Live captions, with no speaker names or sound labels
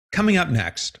Coming up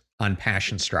next on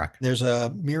Passion Struck. There's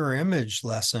a mirror image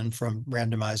lesson from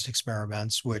randomized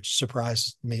experiments, which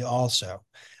surprised me also,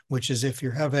 which is if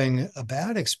you're having a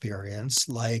bad experience,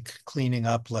 like cleaning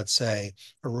up, let's say,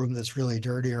 a room that's really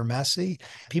dirty or messy,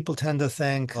 people tend to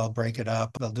think, I'll break it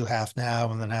up, they'll do half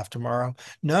now and then half tomorrow.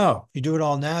 No, you do it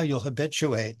all now, you'll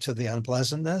habituate to the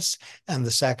unpleasantness, and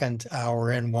the second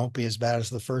hour in won't be as bad as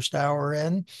the first hour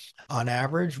in on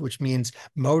average, which means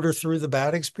motor through the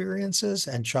bad experiences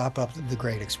and chop up the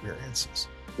great experiences.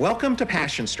 Welcome to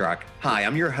Passion Struck. Hi,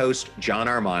 I'm your host, John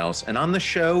R. Miles, and on the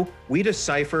show, we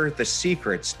decipher the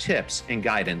secrets, tips, and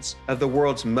guidance of the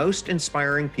world's most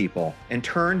inspiring people and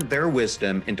turn their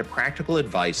wisdom into practical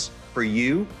advice for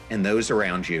you and those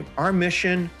around you. Our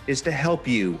mission is to help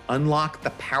you unlock the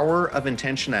power of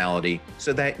intentionality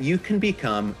so that you can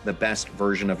become the best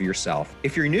version of yourself.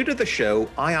 If you're new to the show,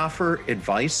 I offer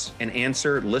advice and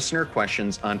answer listener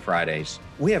questions on Fridays.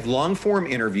 We have long-form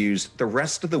interviews the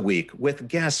rest of the week with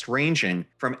guests ranging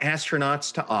from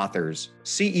astronauts to authors,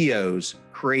 CEOs,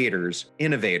 creators,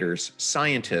 innovators,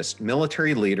 scientists,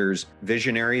 military leaders,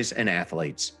 visionaries, and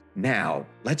athletes. Now,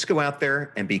 let's go out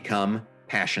there and become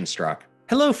Passion Struck.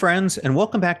 Hello, friends, and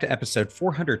welcome back to episode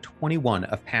 421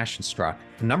 of Passion Struck,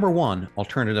 the #1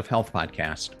 alternative health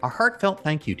podcast. A heartfelt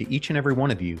thank you to each and every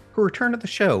one of you who return to the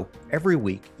show every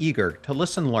week, eager to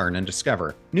listen, learn, and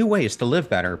discover new ways to live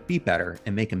better, be better,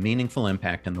 and make a meaningful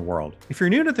impact in the world. If you're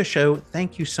new to the show,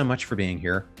 thank you so much for being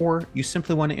here, or you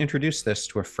simply want to introduce this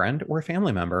to a friend or a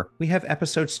family member, we have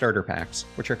episode starter packs,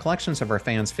 which are collections of our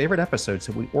fans' favorite episodes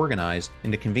that we organize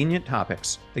into convenient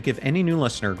topics that give any new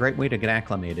listener a great way to get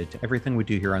acclimated to everything we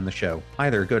do here on the show.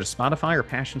 Either go to Spotify or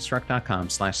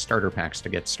passionstruck.com/starter packs to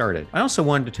get started. I also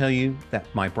wanted to tell you that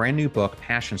my brand new book,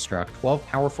 Passion Struck, 12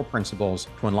 Powerful Principles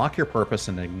to Unlock Your Purpose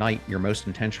and Ignite Your Most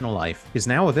Intentional Life, is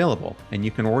now available, and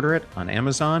you can order it on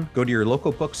Amazon, go to your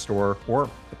local bookstore, or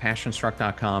the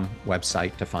passionstruck.com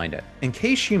website to find it. In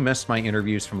case you missed my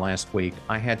interviews from last week,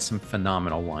 I had some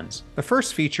phenomenal ones. The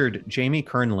first featured Jamie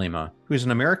Kern-Lima, who's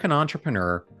an American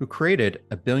entrepreneur who created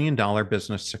a billion-dollar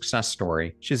business success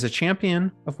story. She's a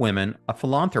champion of women, a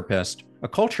philanthropist, a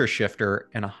culture shifter,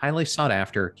 and a highly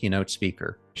sought-after keynote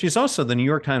speaker. She's also the New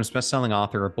York Times bestselling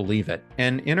author of Believe It.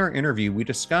 And in our interview, we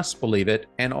discuss Believe It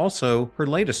and also her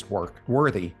latest work,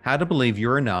 Worthy: How to Believe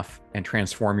You're Enough and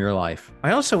Transform Your Life.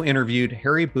 I also interviewed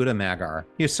Harry Buddha Magar.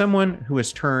 He is someone who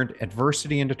has turned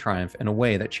adversity into triumph in a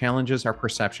way that challenges our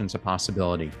perceptions of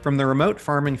possibility. From the remote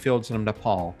farming fields of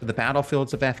Nepal to the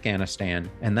battlefields of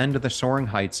Afghanistan, and then to the soaring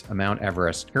heights of Mount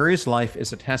Everest, Harry's life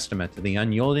is a testament to the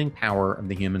unyielding power of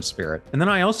the human spirit. And then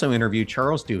I also interviewed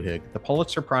Charles Duhigg, the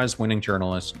Pulitzer Prize-winning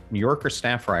journalist, New Yorker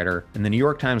staff writer, and the New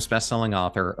York Times bestselling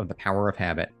author of The Power of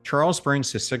Habit. Charles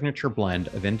brings his signature blend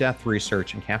of in-depth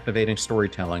research and captivating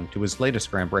storytelling to his latest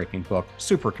groundbreaking book,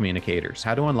 Super Communicators: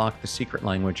 How to Unlock the Secret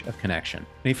Language of Connection.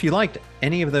 And if you liked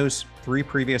any of those 3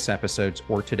 previous episodes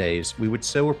or today's, we would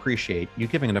so appreciate you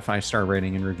giving it a 5-star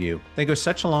rating and review. They go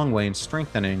such a long way in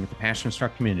strengthening the Passion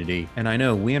Struck community, and I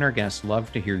know we and our guests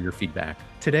love to hear your feedback.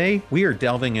 Today, we are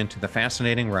delving into the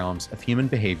fascinating realms of human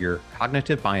behavior,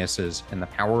 cognitive biases, and the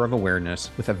power of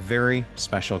awareness with a very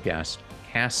special guest,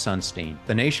 Cass Sunstein,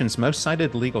 the nation's most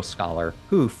cited legal scholar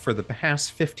who, for the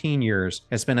past 15 years,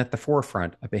 has been at the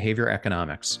forefront of behavior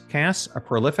economics. Cass, a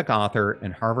prolific author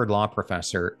and Harvard Law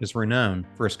professor, is renowned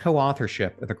for his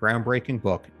co-authorship of the groundbreaking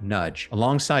book, Nudge,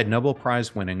 alongside Nobel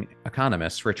Prize-winning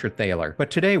economist Richard Thaler. But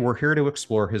today, we're here to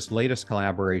explore his latest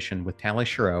collaboration with Tali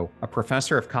Sharot, a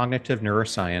professor of cognitive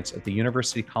neuroscience at the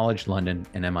University College London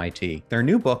and MIT. Their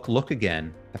new book, Look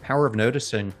Again: The Power of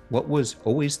Noticing What Was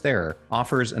Always There,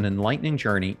 offers an enlightening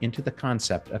journey into the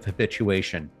concept of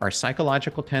habituation, our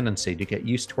psychological tendency to get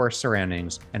used to our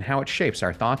surroundings and how it shapes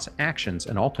our thoughts, actions,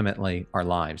 and ultimately our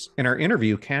lives. In our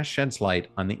interview, Cass sheds light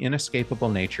on the inescapable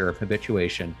nature of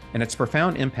habituation and its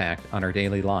profound impact on our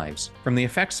daily lives. From the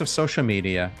effects of social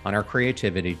media on our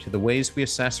creativity to the ways we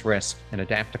assess risk and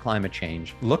adapt to climate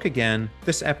change, Look Again.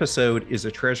 This episode is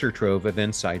a treasure trove of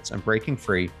insights on breaking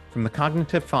free from the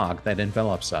cognitive fog that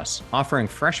envelops us, offering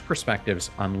fresh perspectives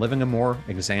on living a more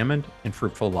examined and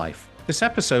fruitful life. This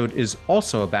episode is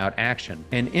also about action,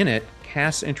 and in it,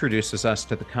 Cass introduces us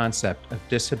to the concept of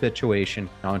dishabituation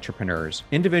entrepreneurs,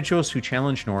 individuals who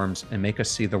challenge norms and make us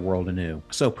see the world anew.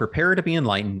 So prepare to be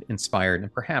enlightened, inspired,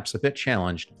 and perhaps a bit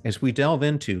challenged as we delve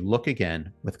into Look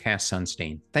Again with Cass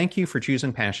Sunstein. Thank you for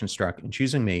choosing Passion Struck and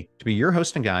choosing me to be your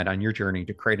host and guide on your journey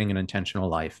to creating an intentional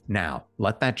life. Now,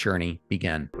 let that journey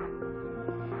begin.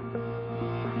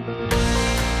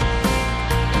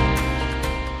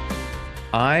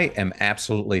 I am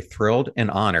absolutely thrilled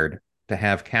and honored to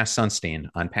have Cass Sunstein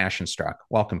on Passion Struck.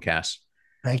 Welcome, Cass.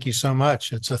 Thank you so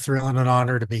much. It's a thrill and an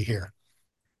honor to be here.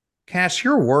 Cass,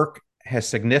 your work has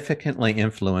significantly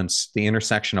influenced the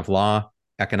intersection of law,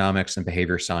 economics, and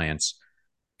behavior science.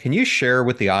 Can you share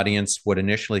with the audience what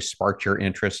initially sparked your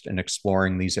interest in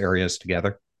exploring these areas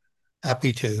together?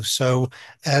 Happy to. So,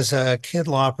 as a kid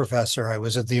law professor, I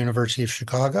was at the University of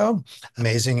Chicago,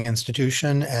 amazing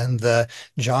institution. And the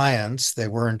giants, they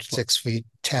weren't 6 feet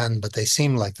 10, but they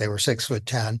seemed like they were 6 foot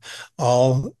 10,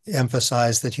 all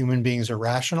emphasized that human beings are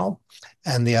rational.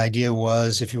 And the idea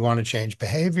was if you want to change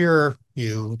behavior,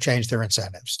 you change their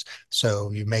incentives.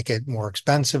 So you make it more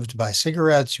expensive to buy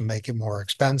cigarettes, you make it more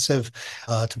expensive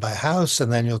to buy a house,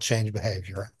 and then you'll change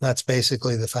behavior. That's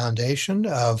basically the foundation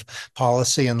of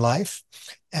policy in life.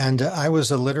 And I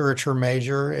was a literature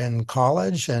major in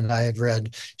college, and I had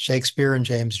read Shakespeare and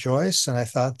James Joyce. And I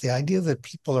thought the idea that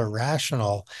people are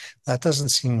rational, that doesn't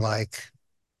seem like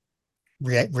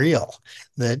real,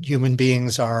 that human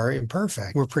beings are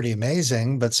imperfect. We're pretty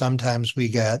amazing, but sometimes we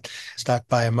get stuck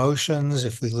by emotions.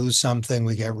 If we lose something,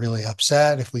 we get really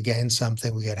upset. If we gain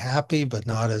something, we get happy, but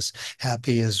not as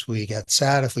happy as we get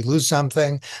sad. If we lose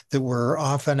something, that we're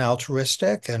often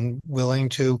altruistic and willing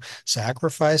to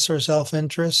sacrifice our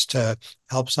self-interest to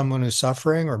help someone who's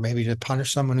suffering or maybe to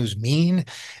punish someone who's mean.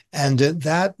 And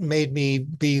that made me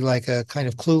be like a kind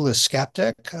of clueless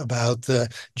skeptic about the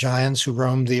giants who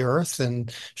roamed the earth in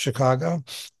Chicago.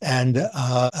 And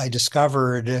I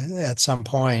discovered at some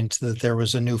point that there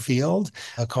was a new field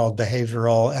called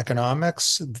behavioral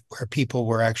economics, where people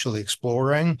were actually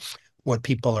exploring what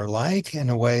people are like in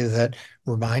a way that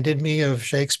reminded me of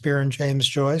Shakespeare and James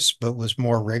Joyce, but was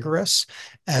more rigorous.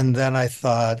 And then I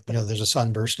thought, there's a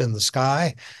sunburst in the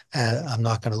sky, and I'm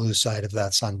not going to lose sight of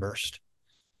that sunburst.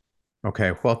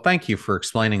 Okay, well, thank you for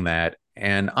explaining that.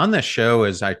 And on this show,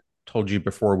 as I told you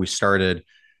before we started,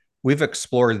 we've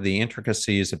explored the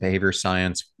intricacies of behavior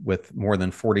science with more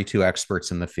than 42 experts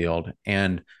in the field.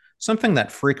 And something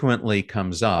that frequently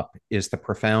comes up is the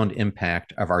profound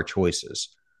impact of our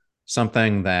choices,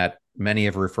 something that many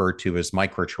have referred to as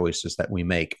micro choices that we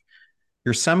make.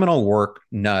 Your seminal work,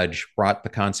 Nudge, brought the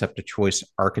concept of choice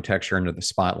architecture into the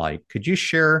spotlight. Could you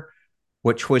share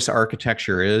what choice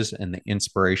architecture is and the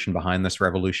inspiration behind this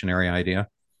revolutionary idea?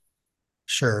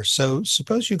 Sure. So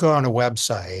suppose you go on a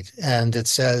website and it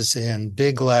says in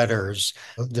big letters,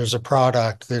 there's a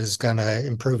product that is going to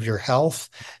improve your health,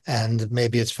 and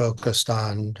maybe it's focused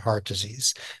on heart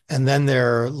disease. And then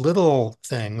there are little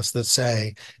things that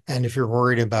say, and if you're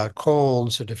worried about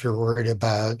colds, and if you're worried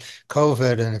about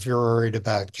COVID, and if you're worried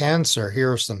about cancer,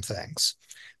 here are some things.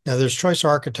 Now, there's choice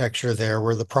architecture there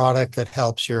where the product that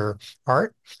helps your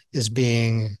heart is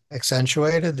being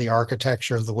accentuated. The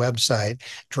architecture of the website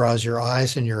draws your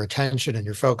eyes and your attention and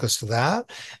your focus to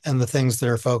that. And the things that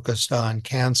are focused on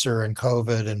cancer and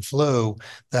COVID and flu,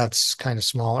 that's kind of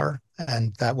smaller.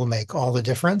 And that will make all the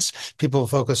difference. People will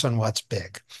focus on what's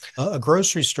big. A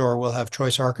grocery store will have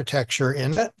choice architecture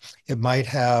in it. It might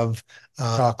have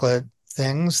chocolate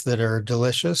things that are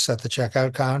delicious at the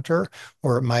checkout counter,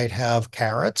 or it might have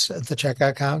carrots at the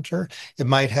checkout counter. It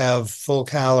might have full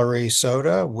calorie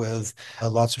soda with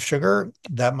lots of sugar.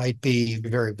 That might be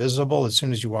very visible as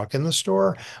soon as you walk in the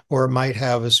store, or it might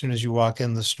have, as soon as you walk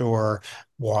in the store,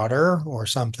 water or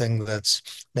something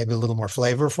that's maybe a little more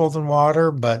flavorful than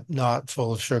water, but not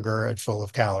full of sugar and full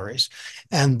of calories.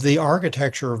 And the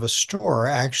architecture of a store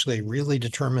actually really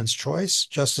determines choice,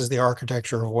 just as the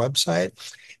architecture of a website.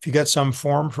 If you get some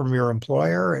form from your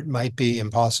employer, it might be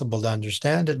impossible to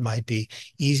understand. It might be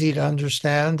easy to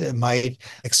understand. It might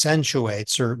accentuate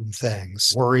certain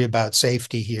things. Worry about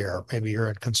safety here. Maybe you're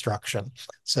in construction.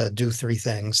 So do 3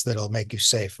 things that'll make you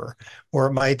safer. Or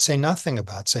it might say nothing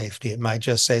about safety. It might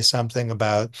just say something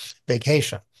about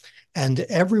vacation. And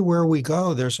everywhere we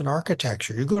go, there's an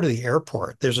architecture. You go to the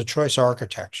airport, there's a choice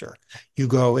architecture. You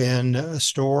go in a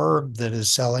store that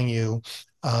is selling you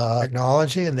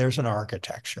technology, and there's an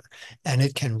architecture. And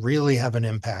it can really have an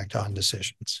impact on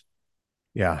decisions.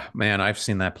 Yeah, man, I've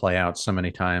seen that play out so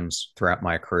many times throughout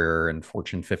my career in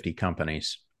Fortune 50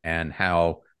 companies and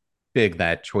how big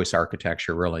that choice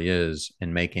architecture really is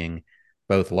in making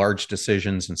both large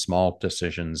decisions and small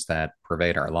decisions that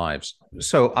pervade our lives.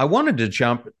 So I wanted to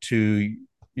jump to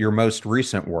your most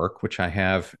recent work, which I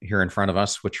have here in front of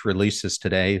us, which releases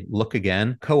today, Look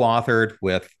Again, co-authored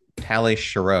with Tali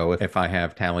Sharot, if I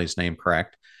have Tali's name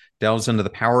correct, delves into the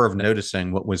power of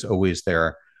noticing what was always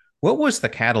there. What was the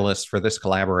catalyst for this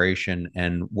collaboration,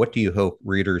 and what do you hope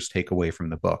readers take away from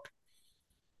the book?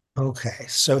 Okay,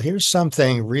 so here's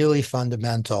something really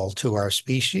fundamental to our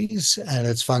species, and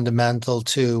it's fundamental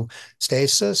to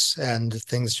stasis and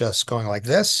things just going like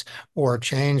this, or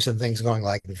change and things going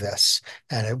like this.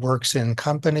 And it works in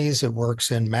companies, it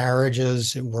works in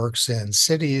marriages, it works in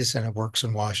cities, and it works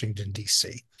in Washington,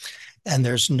 D.C. And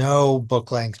there's no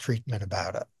book length treatment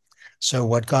about it. So,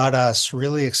 what got us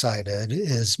really excited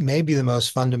is maybe the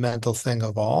most fundamental thing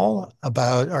of all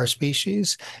about our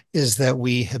species is that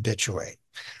we habituate.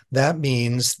 That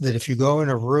means that if you go in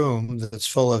a room that's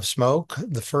full of smoke,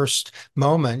 the first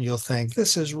moment you'll think,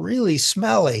 this is really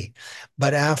smelly.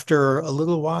 But after a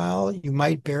little while, you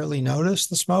might barely notice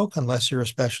the smoke unless you're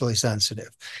especially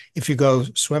sensitive. If you go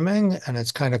swimming and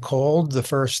it's kind of cold, the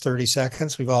first 30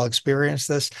 seconds, we've all experienced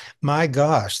this. My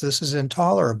gosh, this is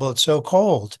intolerable. It's so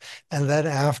cold. And then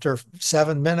after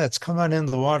 7 minutes, come on in,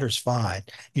 the water's fine.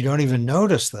 You don't even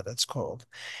notice that it's cold.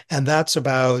 And that's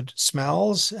about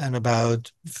smells and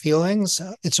about feelings.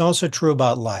 It's also true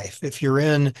about life. If you're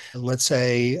in, let's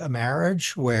say, a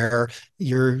marriage where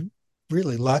you're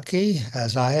really lucky,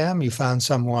 as I am, you found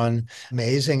someone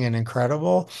amazing and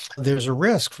incredible, there's a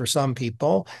risk for some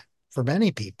people, for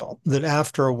many people, that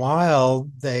after a while,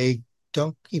 they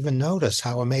don't even notice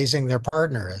how amazing their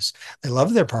partner is. They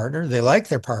love their partner, they like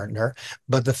their partner,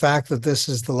 but the fact that this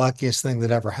is the luckiest thing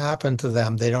that ever happened to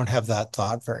them, they don't have that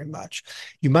thought very much.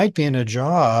 You might be in a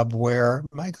job where,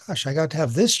 my gosh, I got to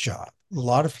have this job. A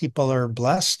lot of people are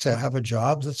blessed to have a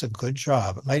job that's a good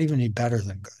job. It might even be better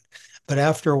than good. But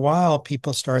after a while,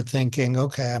 people start thinking,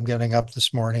 okay, I'm getting up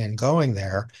this morning and going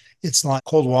there. It's like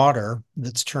cold water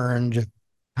that's turned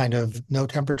kind of no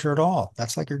temperature at all.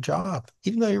 That's like your job,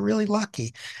 even though you're really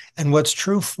lucky. And what's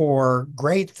true for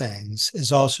great things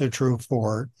is also true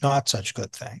for not such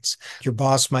good things. Your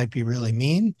boss might be really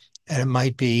mean, and it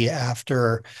might be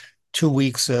after 2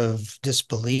 weeks of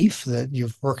disbelief that you're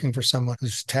working for someone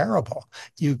who's terrible.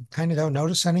 You kind of don't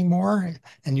notice anymore.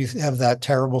 And you have that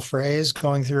terrible phrase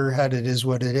going through your head, it is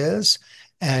what it is.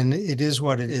 And it is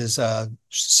what it is a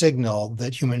signal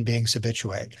that human beings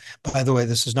habituate. By the way,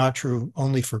 this is not true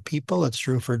only for people, it's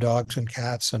true for dogs and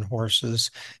cats and horses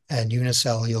and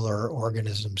unicellular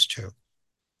organisms too.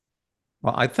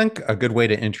 Well, I think a good way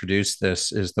to introduce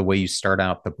this is the way you start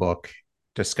out the book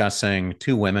discussing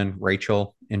two women,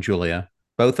 Rachel and Julia.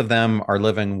 Both of them are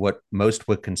living what most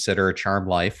would consider a charmed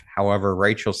life. However,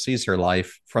 Rachel sees her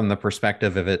life from the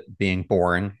perspective of it being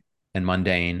boring and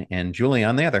mundane. And Julia,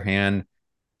 on the other hand,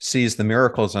 sees the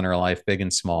miracles in her life, big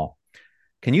and small.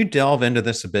 Can you delve into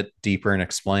this a bit deeper and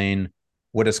explain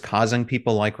what is causing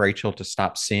people like Rachel to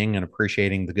stop seeing and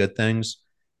appreciating the good things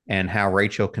and how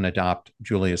Rachel can adopt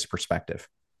Julia's perspective?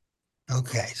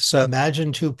 Okay, so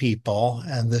imagine two people,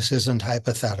 and this isn't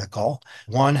hypothetical.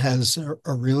 One has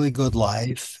a really good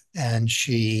life, and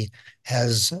she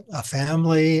has a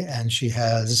family, and she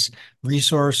has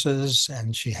resources,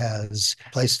 and she has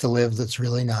a place to live that's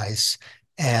really nice.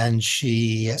 And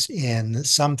she is in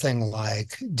something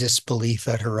like disbelief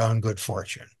at her own good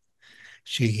fortune.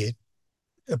 She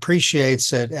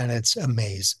appreciates it, and it's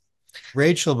amazing.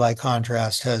 Rachel, by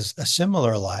contrast, has a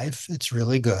similar life. It's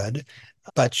really good,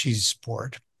 but she's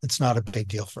bored. It's not a big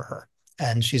deal for her.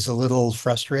 And she's a little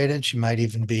frustrated. She might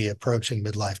even be approaching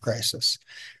midlife crisis.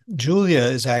 Julia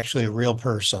is actually a real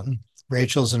person.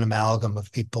 Rachel's an amalgam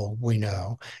of people we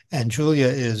know. And Julia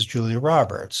is Julia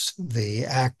Roberts, the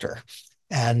actor.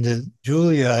 And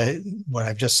Julia, what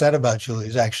I've just said about Julia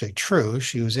is actually true.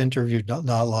 She was interviewed not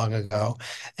long ago,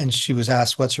 and she was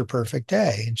asked, what's her perfect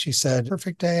day? And she said,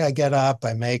 perfect day, I get up,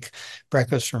 I make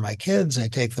breakfast for my kids, I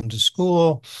take them to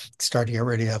school, start to get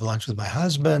ready to have lunch with my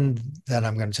husband. Then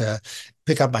I'm going to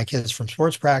pick up my kids from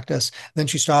sports practice. Then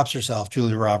she stops herself,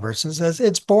 Julia Roberts, and says,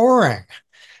 it's boring.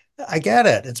 I get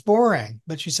it. It's boring.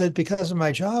 But she said, because of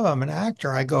my job, I'm an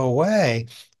actor. I go away.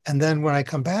 And then when I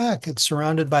come back, it's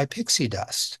surrounded by pixie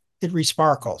dust. It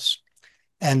resparkles.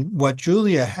 And what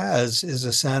Julia has is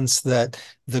a sense that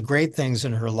the great things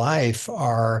in her life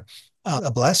are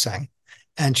a blessing.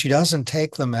 And she doesn't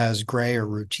take them as gray or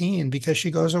routine because she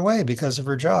goes away because of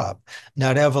her job.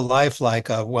 Now, to have a life like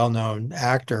a well known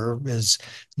actor is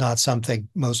not something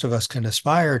most of us can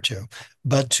aspire to.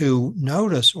 But to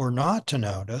notice or not to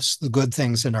notice the good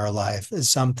things in our life is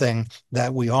something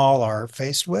that we all are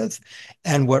faced with.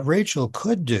 And what Rachel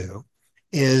could do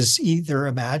is either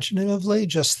imaginatively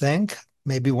just think,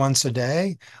 maybe once a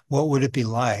day, what would it be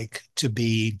like to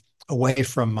be away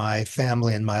from my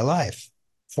family and my life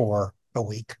for a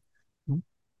week?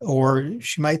 Or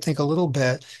she might think a little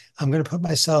bit, I'm going to put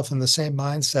myself in the same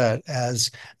mindset as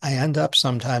I end up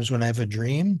sometimes when I have a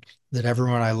dream that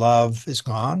everyone I love is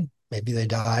gone maybe they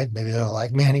died, maybe they don't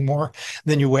like me anymore.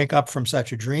 Then you wake up from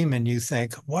such a dream and you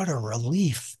think, what a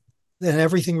relief. Then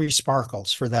everything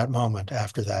resparkles for that moment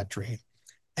after that dream.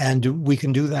 And we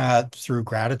can do that through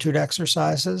gratitude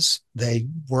exercises. They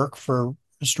work for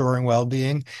restoring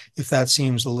well-being. If that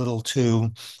seems a little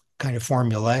too kind of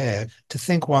formulaic, to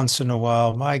think once in a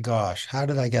while, my gosh, how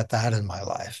did I get that in my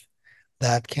life?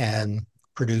 That can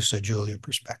produce a Julia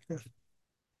perspective.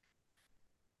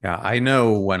 Yeah, I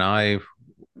know when I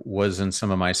was in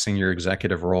some of my senior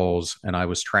executive roles and I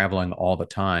was traveling all the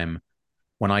time,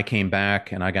 when I came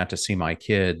back and I got to see my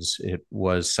kids, it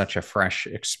was such a fresh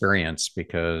experience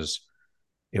because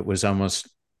it was almost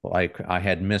like I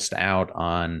had missed out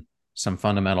on some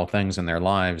fundamental things in their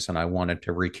lives. And I wanted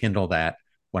to rekindle that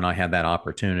when I had that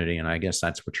opportunity. And I guess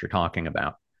that's what you're talking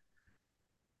about.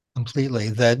 Completely.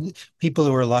 That people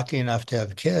who are lucky enough to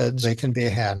have kids, they can be a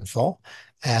handful.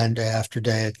 And after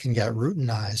day, it can get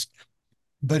routinized.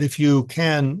 But if you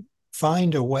can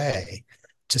find a way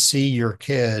to see your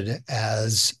kid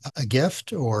as a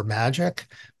gift or magic,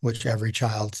 which every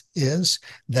child is,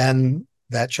 then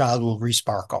that child will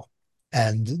resparkle.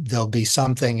 And there'll be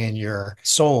something in your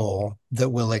soul that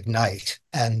will ignite.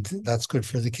 And that's good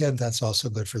for the kid. That's also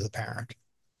good for the parent.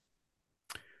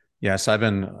 Yes, I've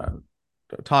been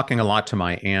talking a lot to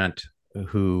my aunt,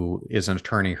 who is an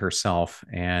attorney herself,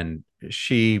 and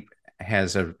she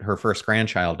has her first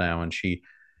grandchild now, and she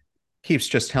keeps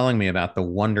just telling me about the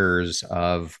wonders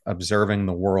of observing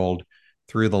the world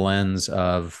through the lens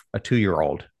of a 2 year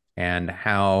old and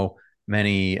how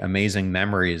many amazing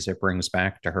memories it brings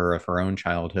back to her of her own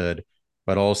childhood,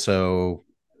 but also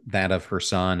that of her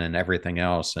son and everything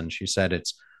else. And she said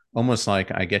it's almost like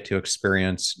I get to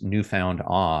experience newfound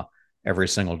awe every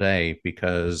single day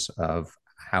because of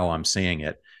how I'm seeing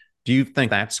it. Do you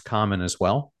think that's common as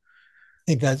well?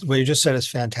 I think that what you just said is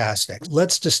fantastic.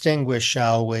 Let's distinguish,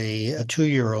 shall we, a 2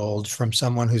 year old from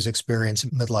someone who's experienced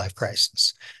midlife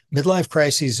crisis. Midlife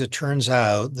crises, it turns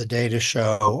out, the data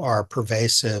show are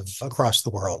pervasive across the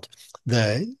world.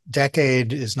 The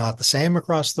decade is not the same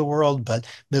across the world, but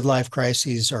midlife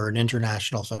crises are an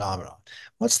international phenomenon.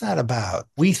 What's that about?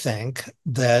 We think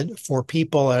that for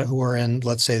people who are in,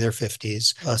 let's say, their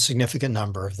 50s, a significant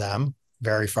number of them,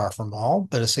 very far from all,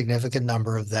 but a significant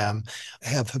number of them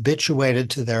have habituated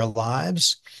to their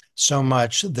lives so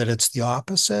much that it's the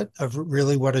opposite of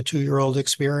really what a 2 year old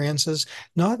experiences.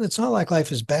 It's not like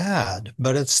life is bad,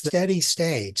 but it's the steady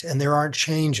state and there aren't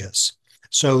changes.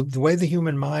 So the way the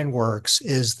human mind works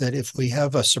is that if we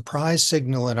have a surprise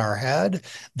signal in our head,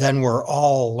 then we're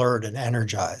all alert and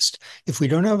energized. If we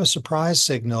don't have a surprise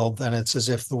signal, then it's as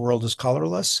if the world is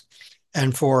colorless.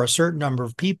 And for a certain number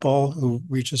of people who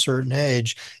reach a certain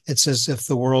age, it's as if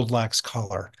the world lacks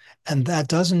color. And that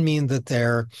doesn't mean that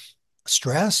they're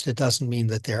stressed. It doesn't mean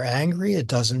that they're angry. It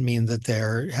doesn't mean that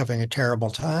they're having a terrible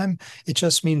time. It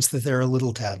just means that they're a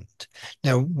little tense.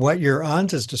 Now, what your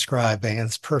aunt is describing, and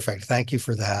it's perfect, thank you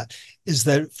for that, is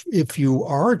that if you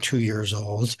are 2 years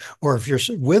old, or if you're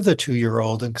with a 2 year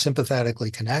old and sympathetically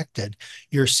connected,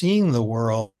 you're seeing the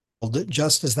world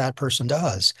just as that person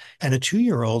does. And a 2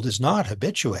 year old is not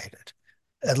habituated,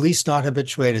 at least not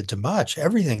habituated to much.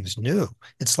 Everything's new.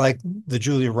 It's like the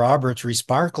Julia Roberts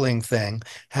resparkling thing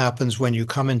happens when you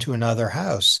come into another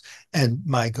house. And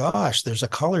my gosh, there's a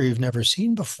color you've never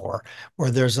seen before, or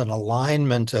there's an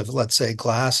alignment of, let's say,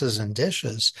 glasses and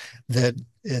dishes that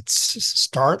it's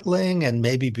startling and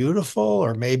maybe beautiful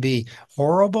or maybe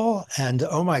horrible. And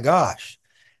oh my gosh.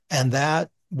 And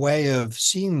that way of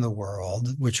seeing the world,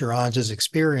 which your aunt is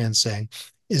experiencing,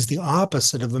 is the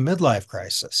opposite of a midlife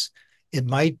crisis. It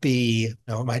might be,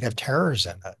 it might have terrors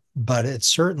in it, but it's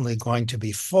certainly going to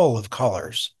be full of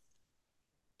colors.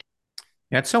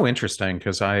 Yeah, it's so interesting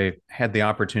because I had the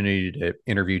opportunity to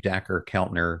interview Dacher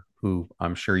Keltner, who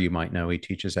I'm sure you might know. He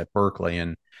teaches at Berkeley,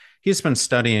 and he's been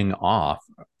studying awe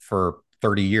for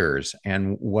 30 years.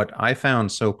 And what I found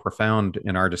so profound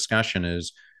in our discussion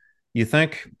is you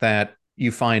think that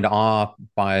you find awe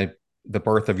by the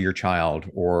birth of your child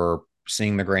or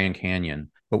seeing the Grand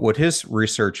Canyon. But what his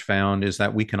research found is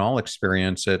that we can all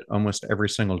experience it almost every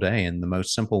single day. And the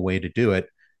most simple way to do it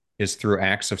is through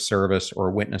acts of service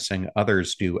or witnessing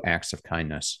others do acts of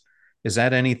kindness. Is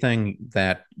that anything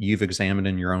that you've examined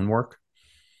in your own work?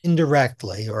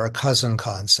 Indirectly, or a cousin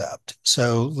concept.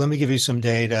 So let me give you some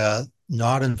data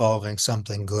not involving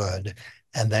something good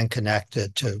and then connect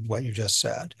it to what you just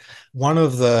said. One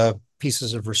of the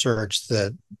pieces of research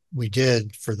that we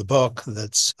did for the book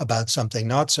that's about something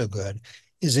not so good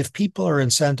is if people are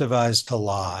incentivized to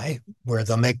lie, where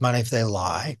they'll make money if they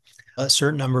lie, a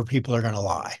certain number of people are going to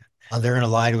lie. They're going to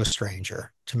lie to a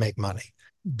stranger to make money.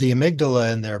 the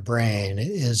amygdala in their brain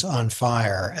is on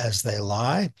fire as they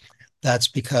lie. That's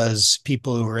because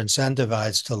people who are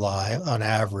incentivized to lie on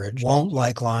average won't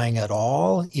like lying at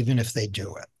all, even if they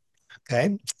do it.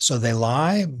 Okay. So they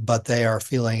lie, but they are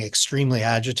feeling extremely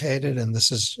agitated. And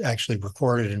this is actually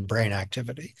recorded in brain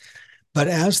activity. But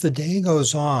as the day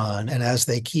goes on and as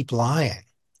they keep lying,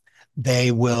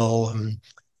 they will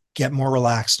get more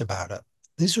relaxed about it.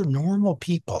 These are normal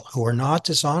people who are not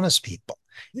dishonest people.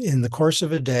 In the course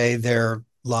of a day, their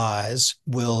lies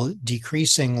will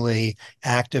decreasingly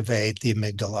activate the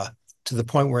amygdala to the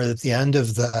point where at the end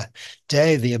of the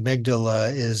day, the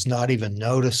amygdala is not even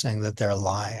noticing that they're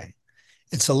lying.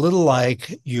 It's a little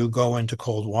like you go into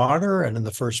cold water and in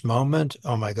the first moment,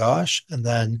 oh my gosh, and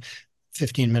then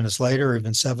 15 minutes later,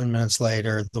 even 7 minutes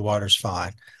later, the water's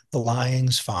fine. The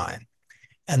lying's fine.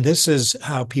 And this is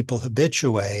how people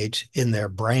habituate in their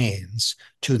brains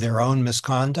to their own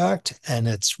misconduct. And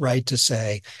it's right to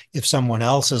say if someone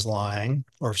else is lying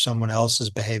or if someone else is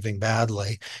behaving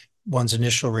badly, one's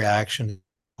initial reaction is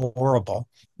horrible,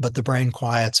 but the brain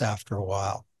quiets after a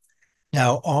while.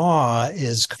 Now, awe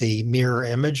is the mirror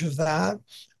image of that,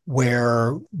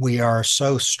 where we are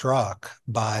so struck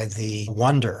by the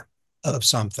wonder of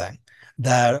something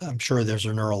that I'm sure there's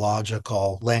a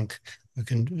neurological link. We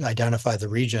can identify the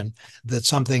region that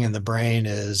something in the brain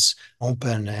is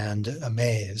open and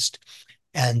amazed.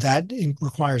 And that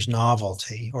requires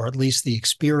novelty, or at least the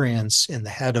experience in the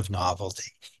head of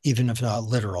novelty, even if not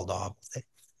literal novelty.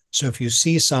 So if you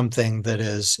see something that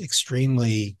is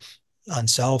extremely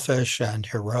unselfish and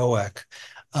heroic.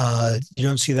 You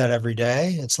don't see that every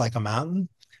day. It's like a mountain,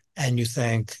 and you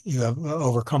think you have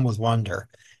overcome with wonder.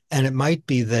 And it might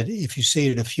be that if you see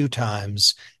it a few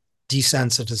times,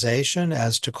 desensitization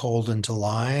as to cold and to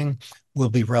lying will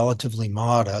be relatively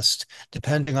modest,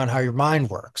 depending on how your mind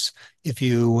works. If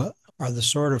you are the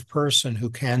sort of person who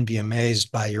can be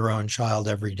amazed by your own child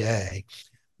every day,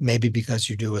 maybe because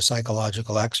you do a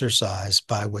psychological exercise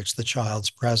by which the child's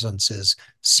presence is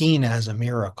seen as a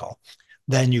miracle,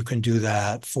 then you can do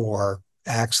that for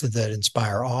acts that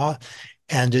inspire awe.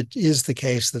 And it is the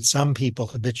case that some people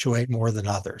habituate more than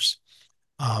others.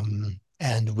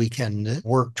 And we can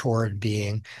work toward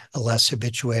being a less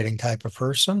habituating type of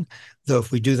person. Though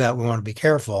if we do that, we want to be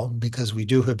careful because we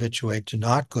do habituate to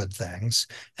not good things.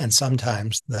 And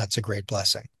sometimes that's a great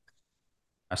blessing.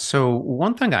 So,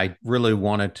 one thing I really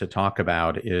wanted to talk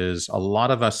about is a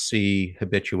lot of us see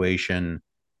habituation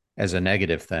as a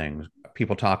negative thing.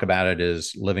 People talk about it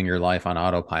as living your life on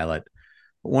autopilot.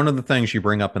 But one of the things you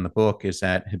bring up in the book is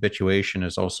that habituation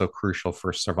is also crucial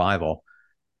for survival.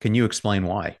 Can you explain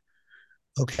why?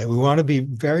 Okay, we want to be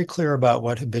very clear about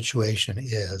what habituation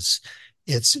is.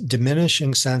 It's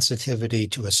diminishing sensitivity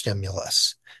to a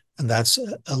stimulus. And that's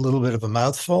a little bit of a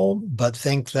mouthful, but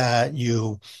think that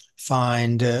you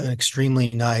find an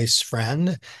extremely nice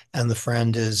friend and the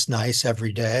friend is nice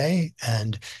every day.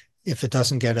 And if it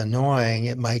doesn't get annoying,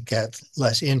 it might get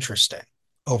less interesting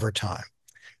over time.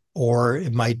 Or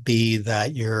it might be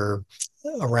that you're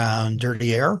around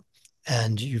dirty air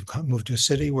and you've moved to a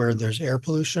city where there's air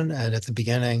pollution. And at the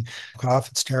beginning, cough,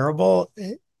 it's terrible.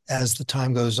 As the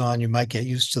time goes on, you might get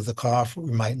used to the cough.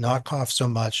 You might not cough so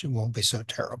much. It won't be so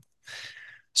terrible.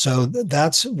 So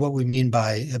that's what we mean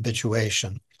by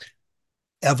habituation.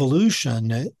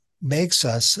 Evolution makes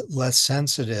us less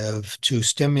sensitive to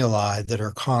stimuli that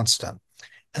are constant.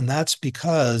 And that's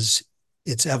because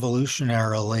it's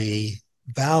evolutionarily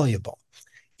valuable.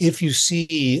 If you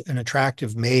see an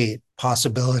attractive mate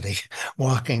possibility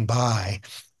walking by,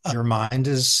 your mind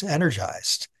is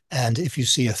energized. And if you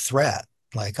see a threat,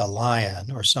 like a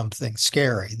lion or something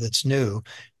scary that's new,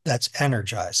 that's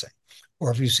energizing. Or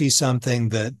if you see something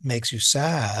that makes you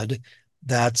sad,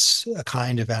 that's a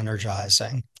kind of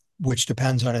energizing, which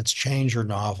depends on its change or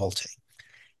novelty.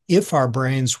 If our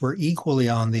brains were equally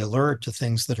on the alert to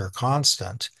things that are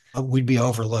constant, we'd be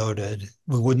overloaded.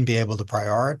 We wouldn't be able to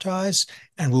prioritize,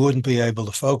 and we wouldn't be able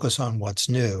to focus on what's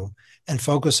new. And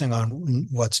focusing on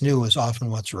what's new is often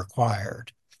what's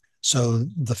required. So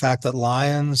the fact that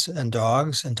lions and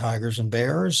dogs and tigers and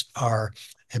bears are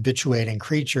habituating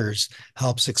creatures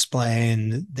helps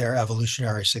explain their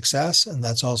evolutionary success. And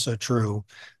that's also true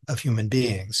of human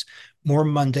beings. More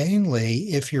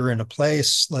mundanely, if you're in a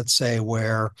place, let's say,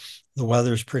 where the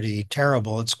weather's pretty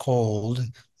terrible, it's cold,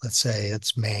 let's say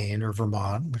it's Maine or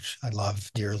Vermont, which I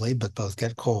love dearly, but both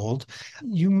get cold,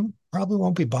 you probably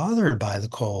won't be bothered by the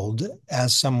cold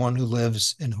as someone who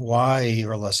lives in Hawaii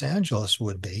or Los Angeles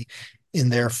would be in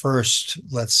their first,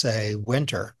 let's say,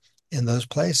 winter in those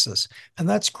places. And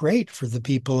that's great for the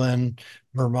people in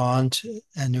Vermont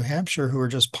and New Hampshire who are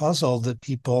just puzzled that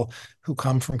people who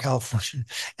come from California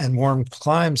and warm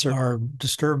climes are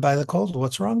disturbed by the cold.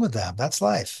 What's wrong with them? That's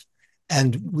life.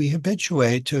 And we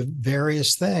habituate to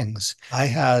various things. I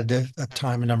had a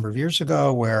time a number of years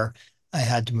ago where I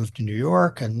had to move to New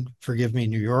York, and forgive me,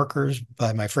 New Yorkers,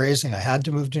 by my phrasing, I had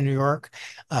to move to New York.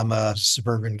 I'm a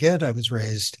suburban kid. I was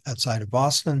raised outside of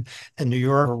Boston, and New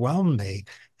York overwhelmed me.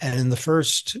 And in the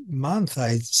first month,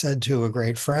 I said to a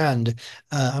great friend,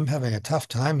 I'm having a tough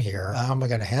time here. How am I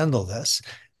going to handle this?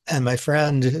 And my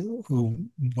friend, who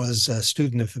was a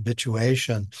student of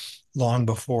habituation long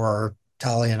before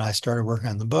Tali and I started working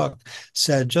on the book,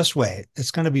 said, just wait,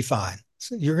 it's going to be fine.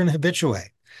 So you're going to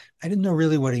habituate. I didn't know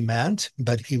really what he meant,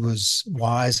 but he was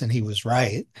wise and he was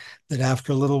right that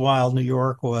after a little while, New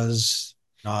York was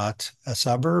not a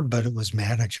suburb, but it was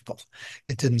manageable.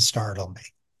 It didn't startle me.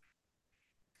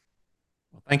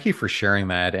 Well, thank you for sharing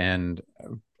that. And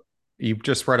you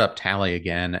just brought up Tally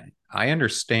again. I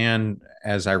understand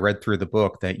as I read through the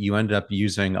book that you ended up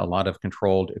using a lot of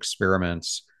controlled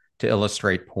experiments to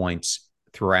illustrate points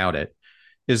throughout it.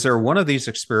 Is there one of these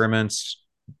experiments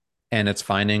and its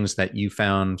findings that you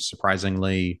found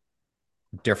surprisingly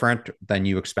different than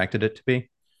you expected it to be?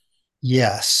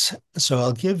 Yes. So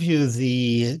I'll give you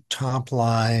the top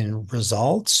line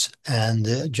results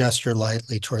and gesture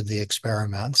lightly toward the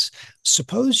experiments.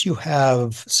 Suppose you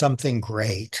have something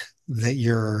great that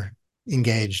you're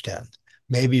engaged in.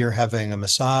 Maybe you're having a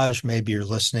massage, maybe you're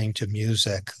listening to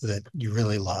music that you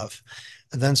really love.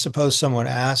 And then suppose someone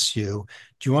asks you,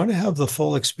 do you want to have the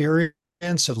full experience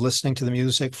of listening to the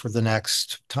music for the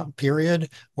next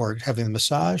period, or having the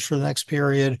massage for the next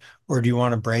period, or do you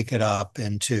want to break it up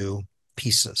into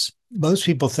pieces? Most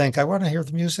people think, I want to hear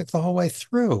the music the whole way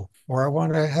through, or I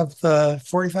want to have the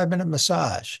 45-minute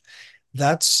massage.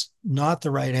 That's not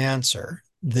the right answer.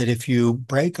 That if you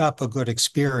break up a good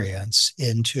experience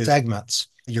into segments,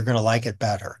 you're going to like it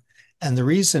better. And the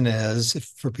reason is,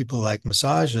 for people who like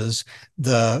massages,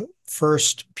 the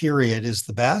first period is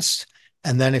the best.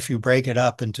 And then if you break it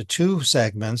up into two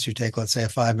segments, you take, let's say, a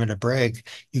 5-minute break,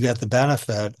 you get the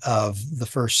benefit of the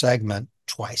first segment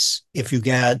twice. If you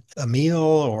get a meal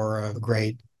or a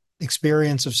great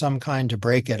experience of some kind to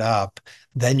break it up,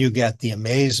 then you get the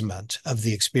amazement of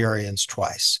the experience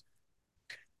twice.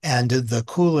 And the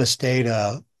coolest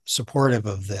data supportive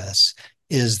of this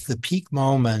is the peak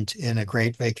moment in a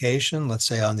great vacation, let's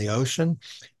say on the ocean,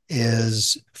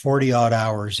 is 40 odd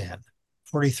hours in.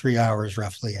 43 hours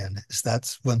roughly in.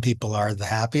 That's when people are the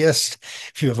happiest.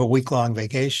 If you have a week-long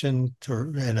vacation,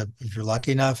 if you're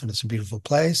lucky enough and it's a beautiful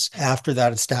place, after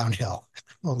that, it's downhill.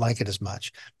 Won't like it as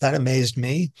much. That amazed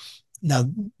me. Now,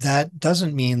 that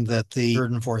doesn't mean that the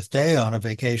third and fourth day on a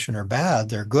vacation are bad.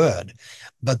 They're good.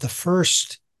 But the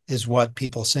first is what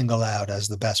people single out as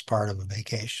the best part of a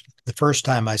vacation. The first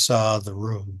time I saw the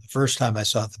room, the first time I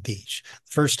saw the beach,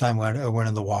 the first time I went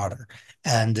in the water.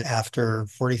 And after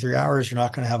 43 hours, you're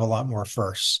not going to have a lot more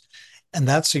firsts. And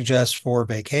that suggests for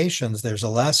vacations, there's a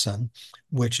lesson,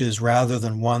 which is rather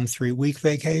than 1 3-week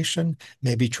vacation,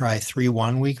 maybe try 3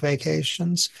 1-week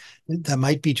vacations. That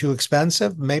might be too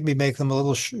expensive. Maybe make them a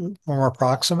little more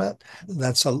approximate.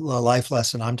 That's a life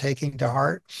lesson I'm taking to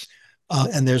heart.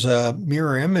 And there's a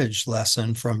mirror image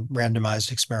lesson from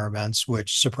randomized experiments,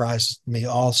 which surprised me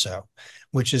also,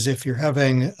 which is if you're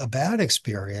having a bad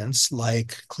experience,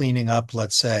 like cleaning up,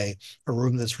 let's say, a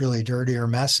room that's really dirty or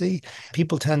messy,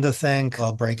 people tend to think,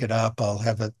 I'll break it up, I'll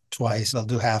have it twice, I'll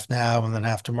do half now and then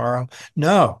half tomorrow.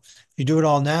 No, if you do it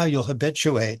all now, you'll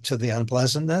habituate to the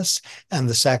unpleasantness, and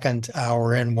the second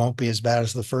hour in won't be as bad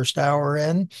as the first hour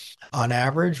in on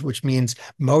average, which means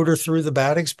motor through the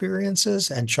bad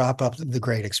experiences and chop up the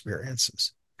great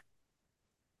experiences.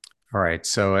 All right.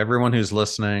 So, everyone who's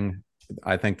listening,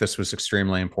 I think this was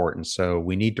extremely important. So,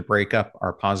 we need to break up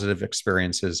our positive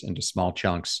experiences into small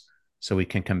chunks so we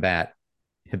can combat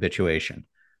habituation.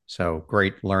 So,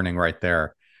 great learning right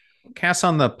there. Cass,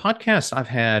 on the podcast, I've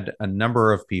had a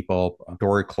number of people,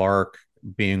 Dory Clark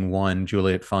being one,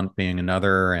 Juliet Funt being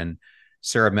another, and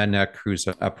Sarah Mednick, who's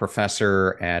a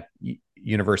professor at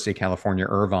University of California,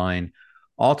 Irvine,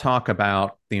 all talk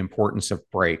about the importance of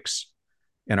breaks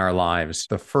in our lives.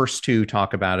 The first two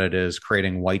talk about it as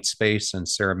creating white space, and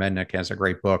Sarah Mednick has a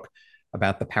great book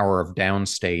about the power of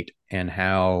downstate and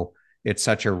how it's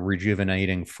such a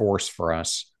rejuvenating force for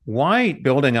us. Why,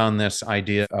 building on this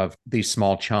idea of these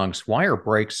small chunks, why are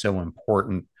breaks so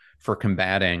important for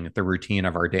combating the routine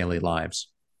of our daily lives?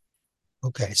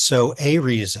 Okay, so a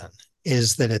reason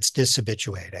is that it's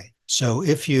dishabituating. So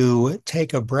if you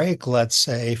take a break, let's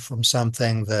say, from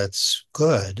something that's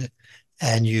good,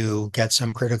 and you get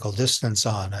some critical distance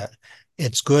on it,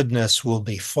 its goodness will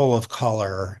be full of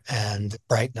color and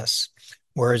brightness.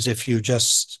 Whereas if you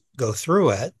just go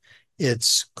through it,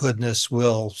 its goodness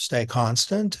will stay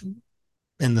constant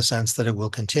in the sense that it will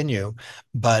continue,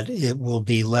 but it will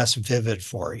be less vivid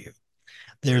for you.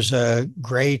 There's a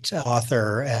great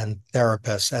author and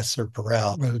therapist, Esther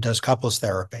Perel, who does couples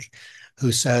therapy,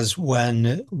 who says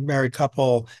when married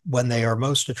couple, when they are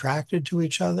most attracted to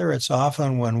each other, it's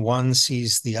often when one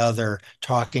sees the other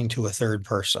talking to a third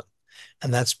person.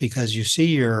 And that's because you see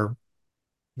your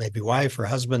maybe wife or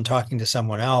husband talking to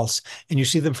someone else, and you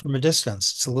see them from a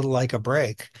distance. It's a little like a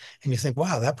break. And you think,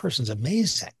 wow, that person's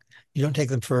amazing. You don't take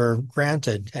them for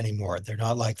granted anymore. They're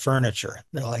not like furniture.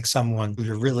 They're like someone who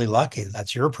you're really lucky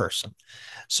that's your person.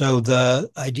 So the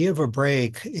idea of a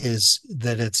break is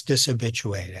that it's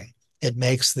dishabituating. It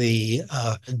makes the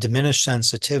diminished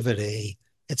sensitivity,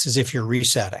 it's as if you're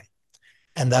resetting.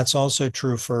 And that's also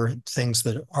true for things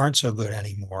that aren't so good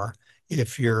anymore.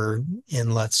 If you're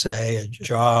in, let's say, a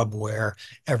job where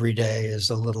every day is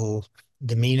a little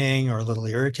demeaning or a little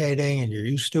irritating and you're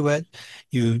used to it,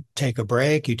 you take a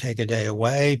break, you take a day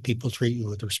away, people treat you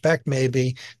with respect,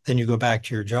 maybe, then you go back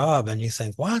to your job and you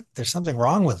think, what? There's something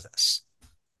wrong with this.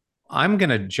 I'm going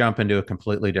to jump into a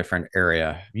completely different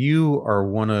area. You are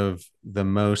one of the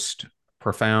most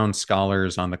profound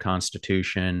scholars on the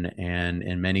Constitution and,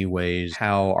 in many ways,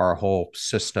 how our whole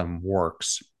system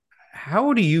works.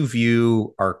 How do you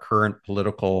view our current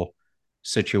political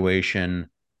situation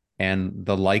and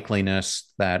the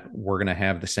likeliness that we're going to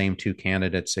have the same two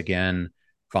candidates again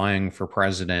vying for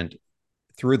president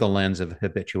through the lens of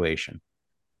habituation?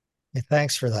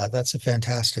 Thanks for that. That's a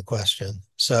fantastic question.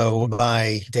 So,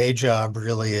 my day job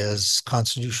really is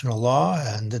constitutional law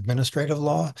and administrative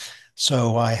law.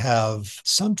 So, I have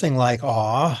something like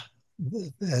awe,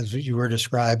 as you were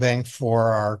describing,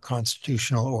 for our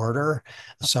constitutional order.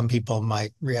 Some people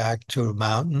might react to a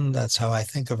mountain. That's how I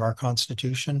think of our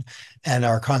Constitution, and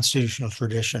our constitutional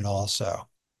tradition also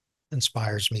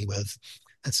inspires me with.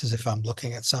 It's as if I'm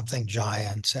looking at something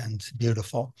giant and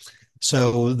beautiful.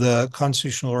 So the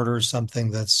constitutional order is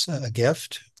something that's a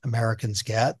gift Americans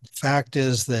get. Fact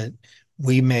is that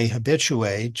we may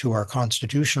habituate to our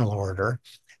constitutional order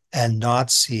and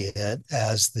not see it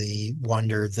as the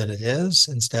wonder that it is,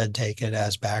 instead take it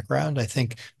as background. I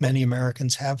think many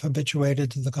Americans have habituated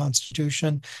to the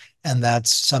Constitution, and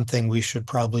that's something we should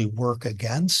probably work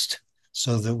against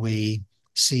so that we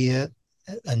see it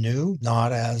anew,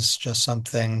 not as just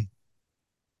something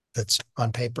that's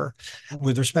on paper.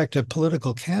 With respect to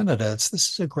political candidates,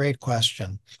 this is a great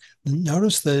question.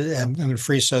 Notice that I'm going to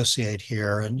free associate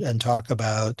here and talk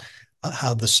about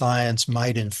how the science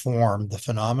might inform the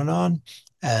phenomenon.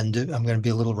 And I'm going to be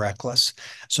a little reckless.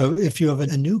 So if you have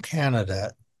a new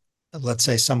candidate, let's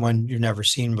say someone you've never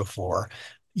seen before,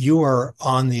 you are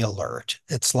on the alert.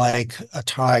 It's like a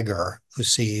tiger who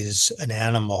sees an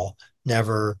animal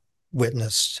never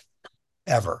witnessed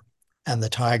ever. And the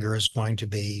tiger is going to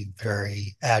be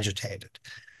very agitated.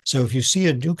 So if you see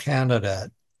a new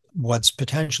candidate, what's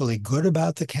potentially good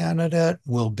about the candidate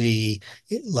will be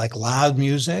like loud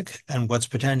music, and what's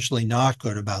potentially not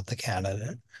good about the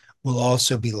candidate will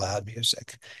also be loud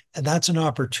music. And that's an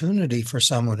opportunity for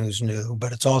someone who's new,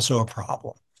 but it's also a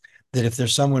problem. That if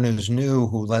there's someone who's new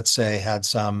who, let's say, had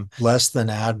some less than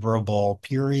admirable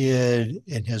period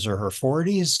in his or her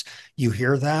 40s, you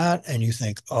hear that and you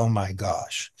think, oh my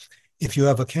gosh. If you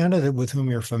have a candidate with whom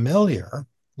you're familiar,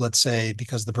 let's say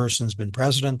because the person's been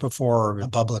president before or in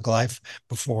public life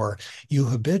before, you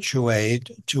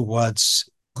habituate to what's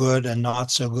good and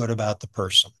not so good about the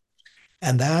person.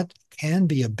 And that can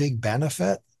be a big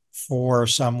benefit for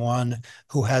someone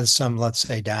who has some, let's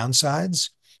say,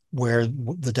 downsides, where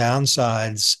the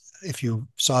downsides, if you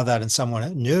saw that in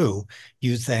someone new,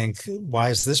 you think, why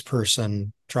is this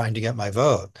person trying to get my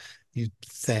vote? You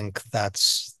think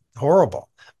that's horrible.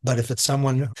 But if it's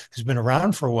someone who's been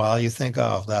around for a while, you think,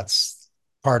 oh, that's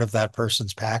part of that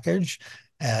person's package.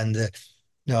 And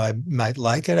I might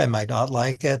like it, I might not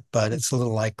like it, but it's a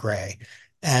little like gray.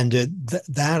 And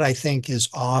that I think is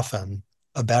often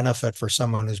a benefit for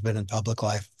someone who's been in public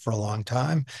life for a long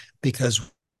time because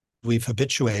we've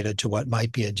habituated to what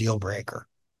might be a deal breaker.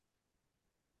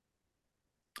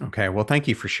 Okay, well, thank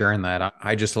you for sharing that.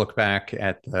 I just look back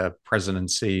at the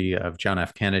presidency of John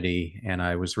F. Kennedy, and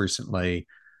I was recently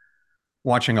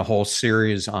watching a whole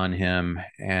series on him,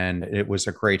 and it was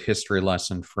a great history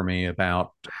lesson for me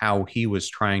about how he was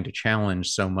trying to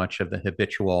challenge so much of the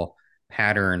habitual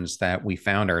patterns that we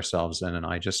found ourselves in. And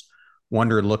I just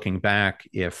wondered, looking back,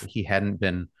 if he hadn't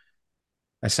been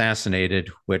assassinated,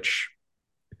 which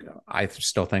I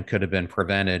still think could have been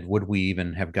prevented. Would we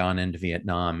even have gone into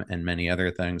Vietnam, and many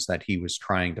other things that he was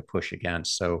trying to push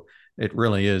against? So it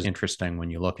really is interesting when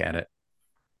you look at it.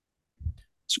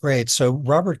 It's great. So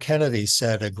Robert Kennedy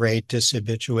said a great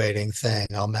dishabituating thing.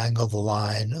 I'll mangle the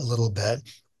line a little bit.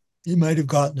 He might have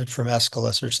gotten it from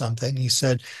Aeschylus or something. He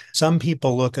said, some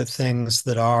people look at things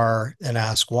that are and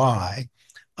ask why.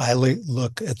 I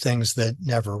look at things that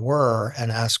never were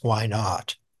and ask why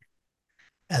not.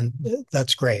 And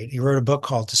that's great. He wrote a book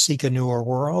called To Seek a Newer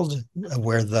World,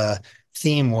 where the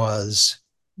theme was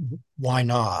why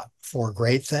not for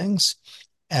great things.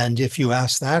 And if you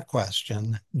ask that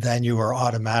question, then you are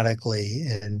automatically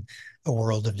in a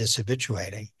world of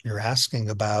dishabituating. You're asking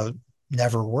about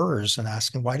never were's and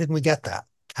asking, why didn't we get that?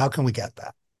 How can we get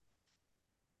that?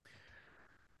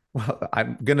 Well,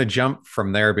 I'm going to jump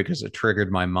from there because it triggered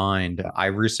my mind. I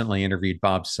recently interviewed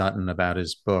Bob Sutton about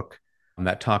his book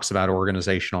that talks about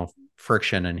organizational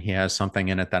friction, and he has something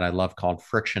in it that I love called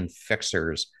Friction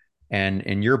Fixers. And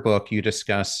in your book, you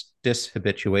discuss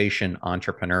dishabituation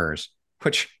entrepreneurs,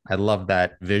 which I love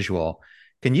that visual.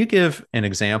 Can you give an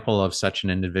example of such an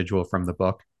individual from the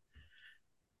book?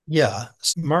 Yeah,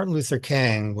 Martin Luther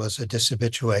King was a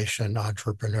dishabituation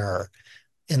entrepreneur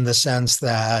in the sense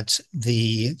that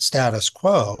the status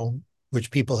quo,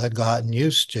 which people had gotten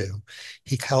used to,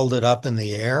 he held it up in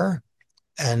the air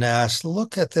and asked,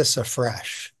 look at this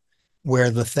afresh, where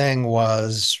the thing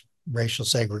was racial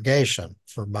segregation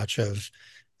for much of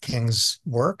King's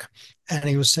work. And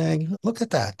he was saying, look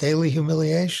at that daily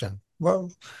humiliation.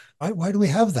 Well, why do we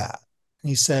have that? And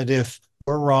he said, if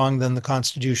we're wrong, then the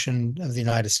Constitution of the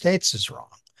United States is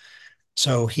wrong.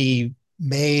 So he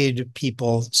made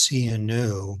people see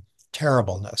anew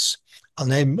terribleness. I'll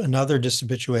name another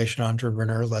dishabituation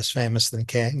entrepreneur less famous than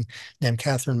King, named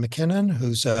Catherine McKinnon,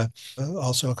 who's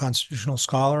also a constitutional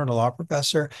scholar and a law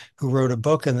professor, who wrote a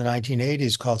book in the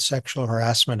 1980s called Sexual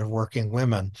Harassment of Working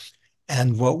Women.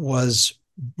 And what was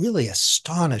really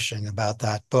astonishing about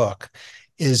that book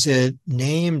is it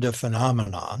named a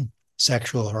phenomenon,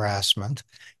 sexual harassment,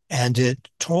 and it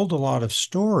told a lot of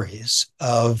stories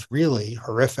of really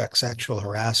horrific sexual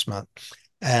harassment.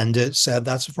 And it said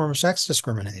that's a form of sex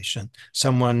discrimination.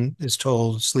 Someone is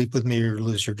told, sleep with me or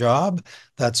lose your job.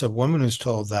 That's a woman who's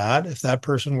told that. If that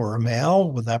person were a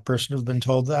male, would that person have been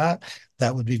told that?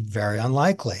 That would be very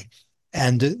unlikely.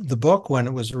 And the book, when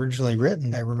it was originally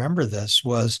written, I remember this,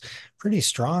 was pretty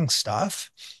strong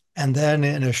stuff. And then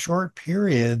in a short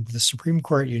period, the Supreme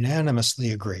Court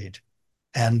unanimously agreed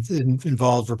and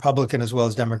involved Republican as well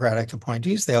as Democratic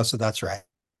appointees. They also, that's right.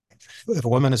 If a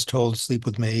woman is told, sleep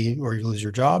with me or you lose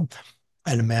your job,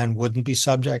 and a man wouldn't be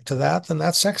subject to that, then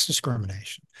that's sex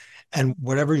discrimination. And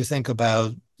whatever you think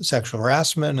about sexual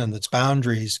harassment and its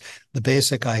boundaries, the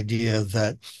basic idea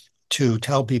that to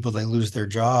tell people they lose their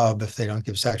job if they don't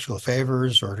give sexual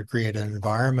favors, or to create an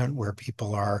environment where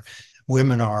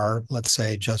women are, let's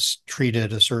say, just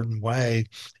treated a certain way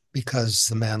because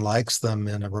the man likes them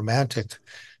in a romantic,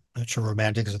 I'm not sure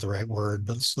romantic is the right word,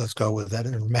 but let's go with that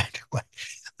in a romantic way.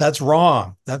 That's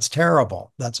wrong. That's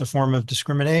terrible. That's a form of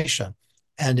discrimination.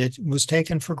 And it was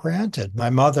taken for granted. My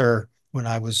mother, when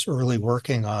I was early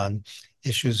working on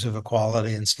issues of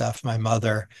equality and stuff, my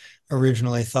mother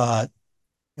originally thought,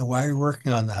 why are you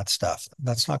working on that stuff?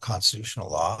 That's not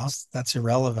constitutional law. That's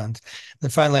irrelevant.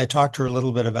 Then finally, I talked to her a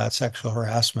little bit about sexual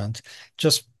harassment,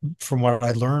 just from what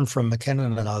I learned from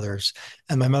McKinnon and others.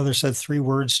 And my mother said three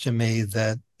words to me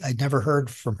that I'd never heard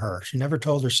from her. She never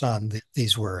told her son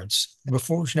these words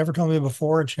before. She never told me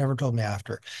before, and she never told me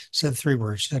after. She said three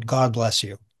words. She said, God bless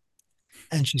you.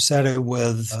 And she said it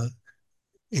with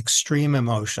extreme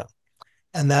emotion.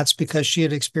 And that's because she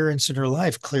had experienced in her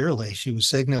life, clearly, she was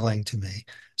signaling to me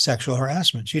sexual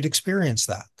harassment. She'd experienced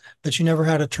that, but she never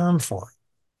had a term for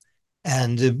it.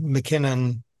 And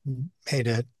McKinnon made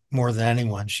it more than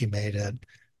anyone, she made it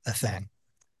a thing.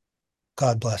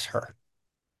 God bless her.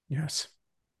 Yes.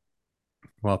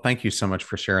 Well, thank you so much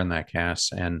for sharing that,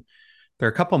 Cass. And there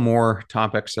are a couple more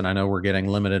topics that I know we're getting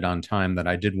limited on time that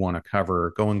I did want to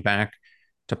cover. Going back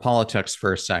to politics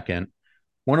for a second,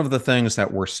 one of the things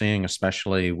that we're seeing,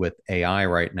 especially with AI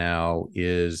right now,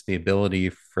 is the ability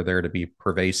for there to be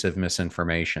pervasive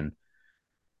misinformation,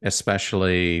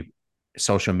 especially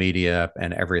social media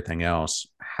and everything else.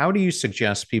 How do you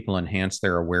suggest people enhance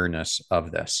their awareness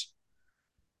of this?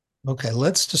 Okay,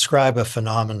 let's describe a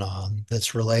phenomenon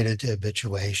that's related to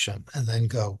habituation and then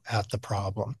go at the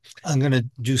problem. I'm going to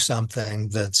do something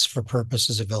that's for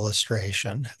purposes of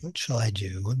illustration. What shall I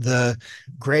do? The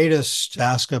greatest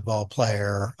basketball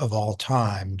player of all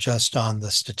time, just on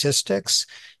the statistics,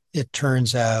 it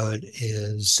turns out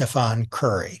is Stephen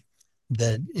Curry,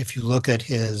 that if you look at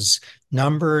his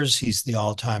numbers, he's the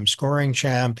all-time scoring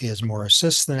champ. He has more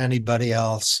assists than anybody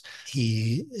else.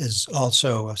 He is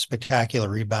also a spectacular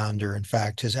rebounder. In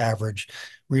fact, his average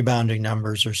rebounding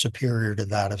numbers are superior to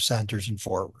that of centers and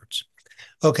forwards.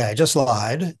 Okay, I just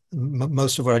lied.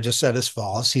 Most of what I just said is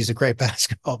false. He's a great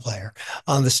basketball player.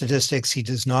 On the statistics, he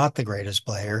is not the greatest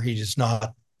player. He's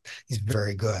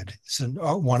very good. He's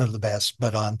one of the best,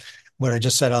 but on what I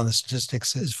just said on the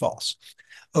statistics is false.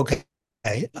 Okay,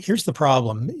 here's the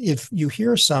problem. If you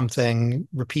hear something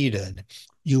repeated,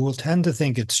 you will tend to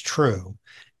think it's true.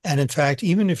 And in fact,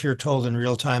 even if you're told in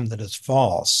real time that it's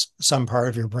false, some part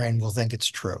of your brain will think it's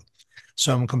true.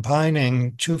 So I'm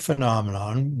combining two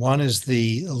phenomenon. One is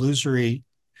the illusory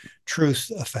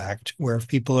truth effect, where if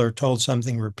people are told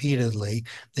something repeatedly,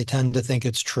 they tend to think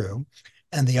it's true.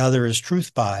 And the other is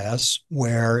truth bias,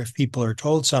 where if people are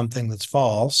told something that's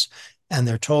false and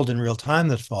they're told in real time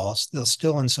that's false, they'll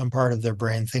still in some part of their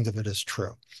brain think of it as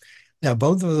true. Now,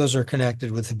 both of those are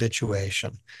connected with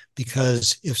habituation,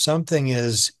 because if something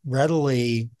is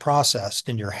readily processed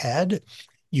in your head,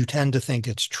 you tend to think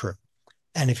it's true.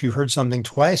 And if you heard something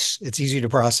twice, it's easy to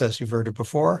process you've heard it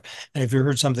before. And if you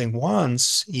heard something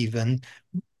once, even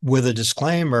with a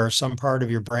disclaimer, some part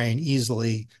of your brain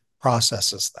easily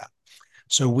processes that.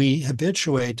 So we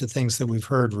habituate to things that we've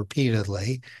heard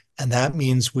repeatedly. And that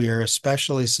means we are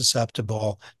especially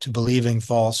susceptible to believing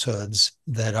falsehoods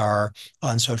that are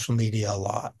on social media a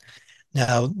lot.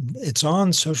 Now, it's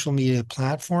on social media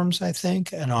platforms, I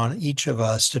think, and on each of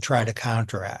us to try to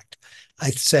counteract.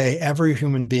 I'd say every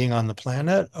human being on the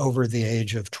planet over the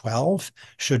age of 12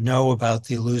 should know about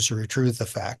the illusory truth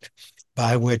effect,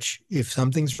 by which if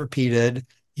something's repeated,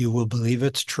 you will believe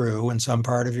it's true in some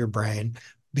part of your brain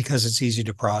because it's easy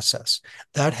to process.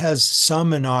 That has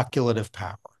some inoculative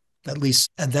power, at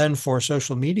least. And then for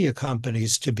social media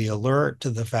companies to be alert to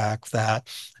the fact that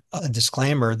a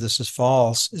disclaimer, this is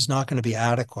false, is not going to be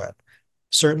adequate.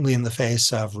 Certainly in the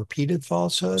face of repeated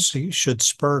falsehoods, so you should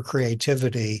spur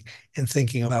creativity in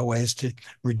thinking about ways to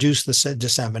reduce the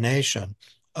dissemination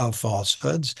of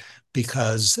falsehoods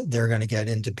because they're going to get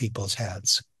into people's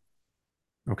heads.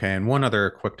 Okay, and one other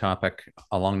quick topic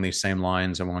along these same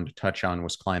lines I wanted to touch on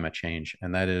was climate change,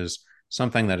 and that is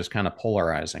something that is kind of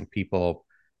polarizing. People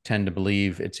tend to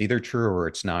believe it's either true or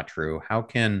it's not true. How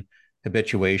can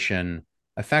habituation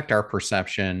affect our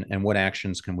perception, and what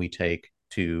actions can we take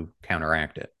to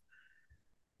counteract it?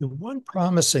 The one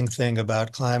promising thing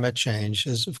about climate change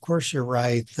is, of course, you're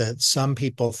right that some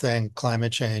people think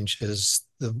climate change is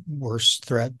the worst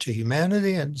threat to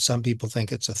humanity, and some people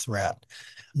think it's a threat.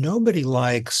 Nobody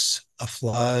likes a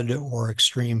flood or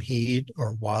extreme heat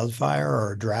or wildfire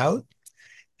or drought.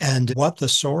 And what the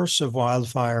source of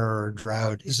wildfire or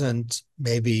drought isn't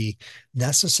maybe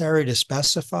necessary to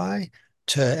specify,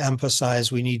 to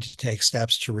emphasize we need to take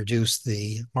steps to reduce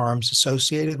the harms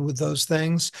associated with those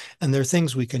things. And there are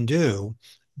things we can do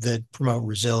that promote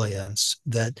resilience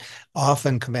that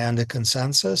often command a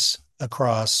consensus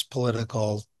across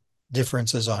political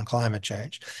differences on climate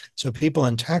change. So people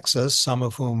in Texas, some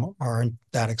of whom aren't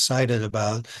that excited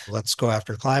about let's go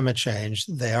after climate change,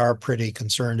 they are pretty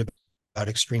concerned about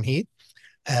extreme heat.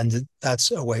 And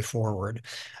that's a way forward.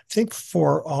 I think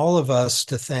for all of us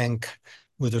to think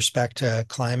with respect to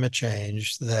climate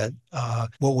change that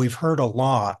what we've heard a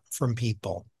lot from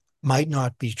people might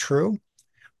not be true,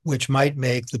 which might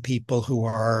make the people who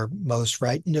are most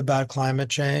frightened about climate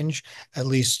change at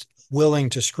least willing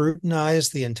to scrutinize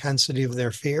the intensity of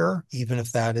their fear, even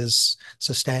if that is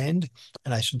sustained.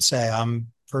 And I should say, I'm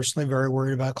personally very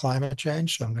worried about climate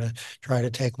change. So I'm going to try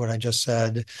to take what I just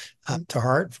said to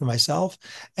heart for myself.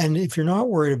 And if you're not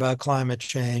worried about climate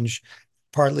change,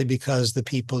 partly because the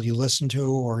people you listen to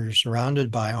or you're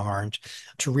surrounded by aren't,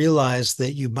 to realize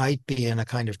that you might be in a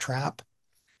kind of trap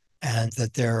and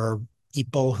that there are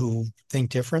people who think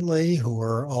differently, who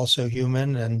are also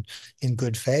human and in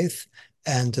good faith,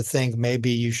 and to think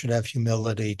maybe you should have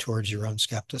humility towards your own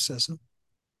skepticism.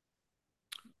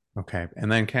 Okay,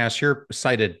 and then Cass, you're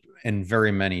cited in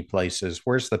very many places.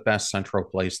 Where's the best central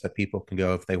place that people can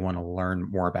go if they want to learn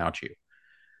more about you?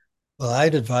 Well,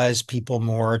 I'd advise people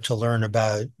more to learn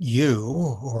about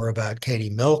you or about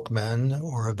Katie Milkman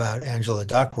or about Angela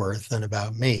Duckworth than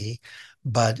about me.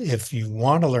 But if you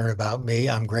want to learn about me,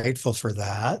 I'm grateful for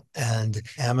that. And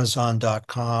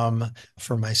Amazon.com,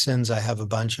 for my sins, I have a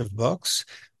bunch of books,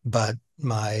 but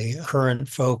my current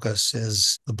focus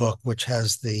is the book which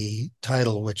has the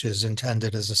title, which is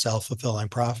intended as a self-fulfilling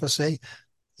prophecy.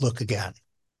 Look again.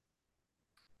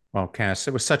 Well, Cass,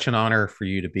 it was such an honor for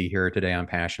you to be here today on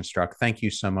Passion Struck. Thank you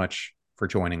so much for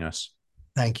joining us.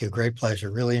 Thank you. Great pleasure.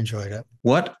 Really enjoyed it.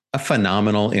 What a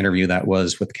phenomenal interview that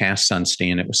was with Cass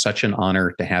Sunstein. It was such an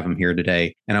honor to have him here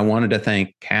today. And I wanted to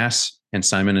thank Cass and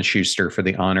Simon & Schuster for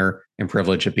the honor and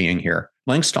privilege of being here.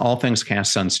 Links to all things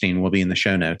Cass Sunstein will be in the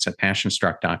show notes at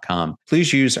passionstruck.com.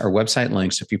 Please use our website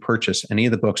links if you purchase any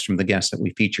of the books from the guests that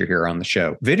we feature here on the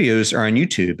show. Videos are on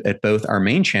YouTube at both our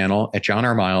main channel at John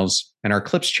R. Miles and our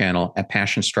Clips channel at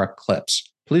Passion Struck Clips.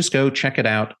 Please go check it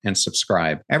out and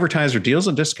subscribe. Advertiser deals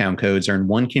and discount codes are in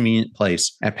one convenient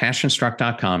place at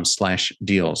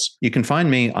passionstruck.com/deals. You can find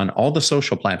me on all the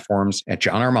social platforms at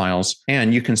John R. Miles,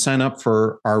 and you can sign up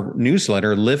for our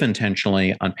newsletter, Live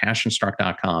Intentionally, on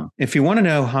passionstruck.com. If you want to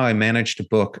know how I managed to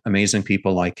book amazing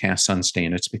people like Cass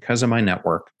Sunstein, it's because of my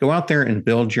network. Go out there and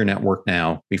build your network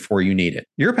now before you need it.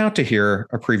 You're about to hear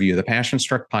a preview of the Passion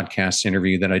Struck podcast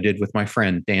interview that I did with my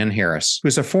friend Dan Harris,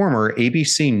 who's a former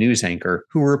ABC News anchor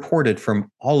who reported from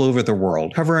all over the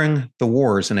world, covering the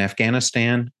wars in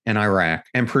Afghanistan and Iraq,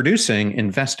 and producing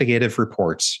investigative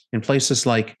reports in places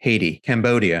like Haiti,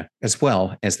 Cambodia, as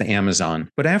well as the Amazon.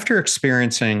 But after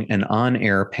experiencing an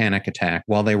on-air panic attack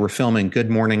while they were filming Good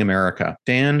Morning America,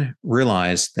 Dan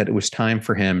realized that it was time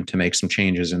for him to make some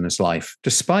changes in his life.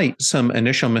 Despite some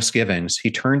initial misgivings,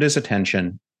 he turned his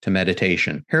attention to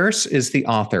meditation. Harris is the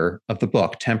author of the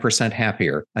book 10%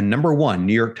 Happier, a #1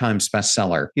 New York Times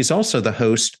bestseller. He's also the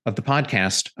host of the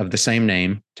podcast of the same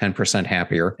name, 10%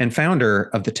 Happier, and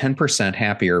founder of the 10%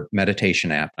 Happier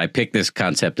meditation app. I picked this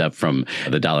concept up from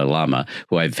the Dalai Lama,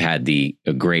 who I've had the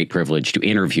great privilege to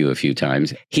interview a few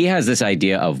times. He has this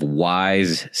idea of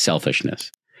wise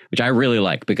selfishness, which I really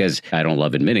like because I don't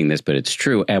love admitting this, but it's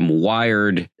true. I'm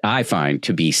wired, I find,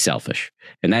 to be selfish.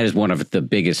 And that is one of the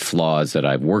biggest flaws that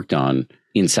I've worked on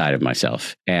inside of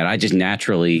myself. And I just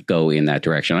naturally go in that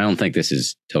direction. I don't think this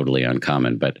is totally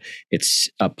uncommon, but it's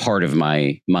a part of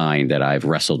my mind that I've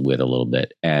wrestled with a little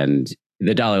bit. And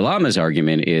the Dalai Lama's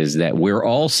argument is that we're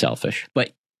all selfish,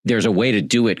 but there's a way to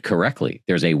do it correctly.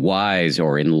 There's a wise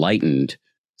or enlightened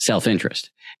self-interest.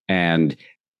 And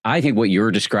I think what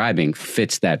you're describing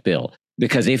fits that bill.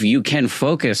 Because if you can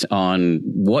focus on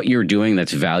what you're doing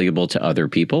that's valuable to other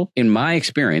people, in my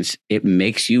experience, it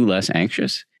makes you less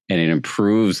anxious and it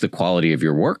improves the quality of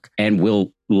your work and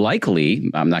will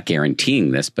likely, I'm not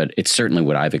guaranteeing this, but it's certainly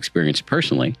what I've experienced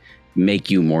personally,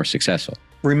 make you more successful.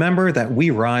 Remember that we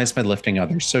rise by lifting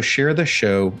others, so share the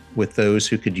show with those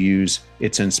who could use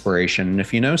its inspiration. And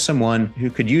if you know someone who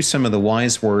could use some of the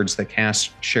wise words that Cass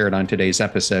shared on today's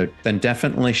episode, then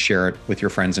definitely share it with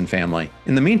your friends and family.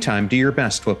 In the meantime, do your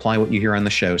best to apply what you hear on the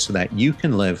show so that you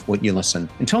can live what you listen.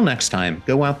 Until next time,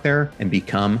 go out there and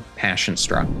become passion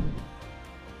struck.